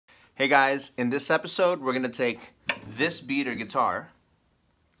Hey guys, in this episode we're going to take this beater guitar,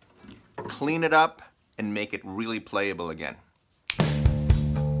 clean it up, and make it really playable again.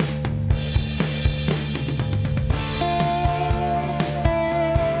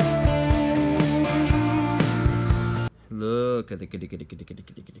 Look at the kitty.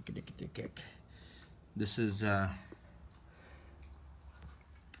 This is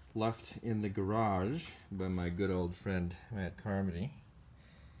left in the garage by my good old friend Matt Carmody,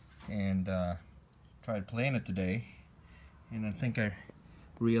 and tried playing it today, and I think I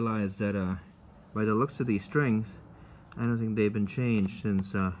realized that by the looks of these strings, I don't think they've been changed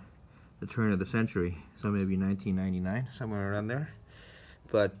since the turn of the century, so maybe 1999, somewhere around there.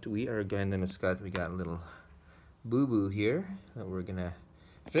 But we are going, and we got a little boo-boo here that we're gonna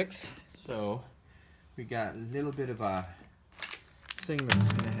fix. So we got a little bit of a thing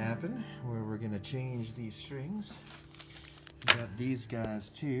that's gonna happen where we're gonna change these strings. We got these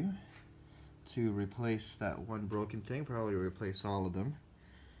guys too to replace that one broken thing, probably replace all of them.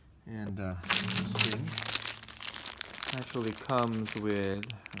 And this thing actually comes with,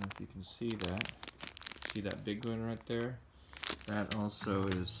 I don't know if you can see that big one right there? That also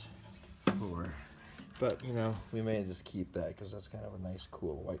is for, but you know, we may just keep that because that's kind of a nice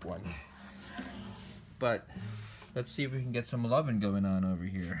cool white one. But let's see if we can get some loving going on over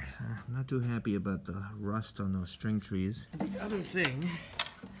here. I'm not too happy about the rust on those string trees. And the other thing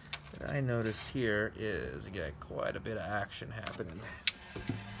that I noticed here is we got quite a bit of action happening.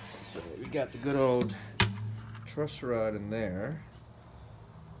 So we got the good old truss rod in there.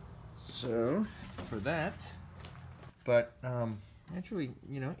 So for that, but actually,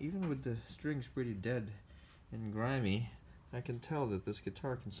 you know, even with the strings pretty dead and grimy, I can tell that this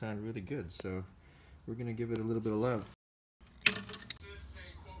guitar can sound really good. So we're gonna give it a little bit of love.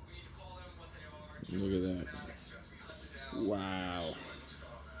 Look at that. Wow.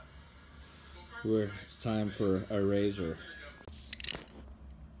 It's time for a razor.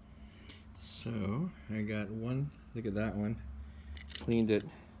 So I got one, look at that one. Cleaned it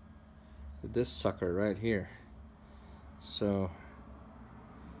with this sucker right here. So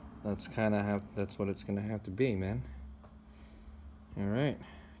that's that's what it's gonna have to be, man. Alright,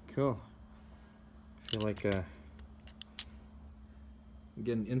 cool. I feel like I'm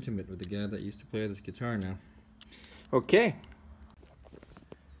getting intimate with the guy that used to play this guitar now. Okay.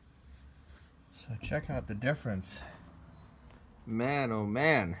 So check out the difference. Man, oh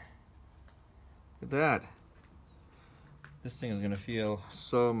man. Look at that. This thing is gonna feel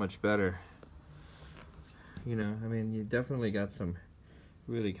so much better. You know, I mean, you definitely got some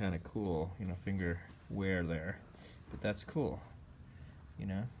really kind of cool, you know, finger wear there. But that's cool. You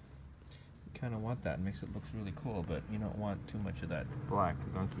know? Kind of want that. It makes it look really cool, but you don't want too much of that black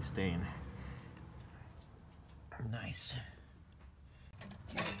gunky stain. Nice.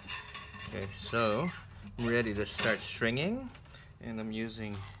 Okay, so I'm ready to start stringing, and I'm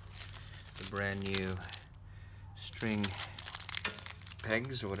using the brand new string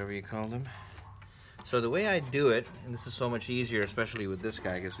pegs or whatever you call them. So the way I do it, and this is so much easier, especially with this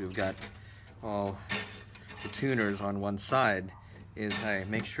guy, because we've got all the tuners on one side, is I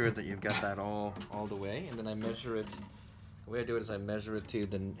make sure that you've got that all the way, and then I measure it. The way I do it is I measure it to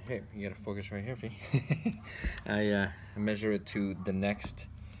the, hey, you gotta focus right here, I measure it to the next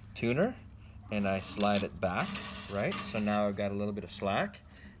tuner, and I slide it back, right? So now I've got a little bit of slack,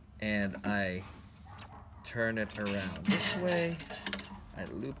 and I turn it around this way. I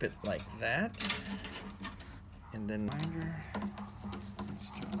loop it like that, and then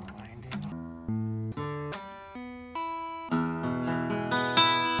start winding.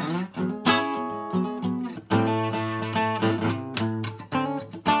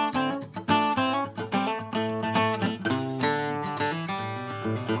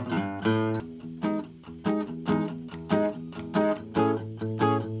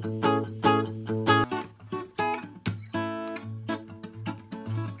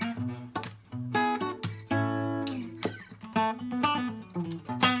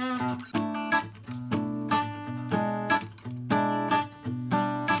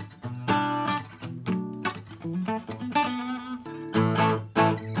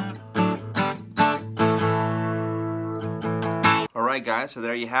 Alright guys, so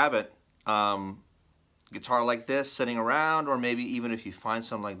there you have it. Guitar like this sitting around, or maybe even if you find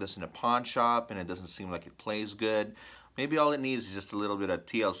something like this in a pawn shop and it doesn't seem like it plays good, maybe all it needs is just a little bit of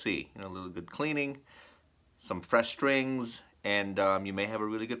TLC, you know, a little good cleaning, some fresh strings, and you may have a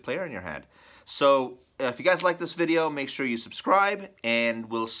really good player in your hand. So if you guys like this video, make sure you subscribe, and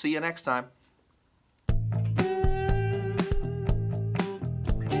we'll see you next time.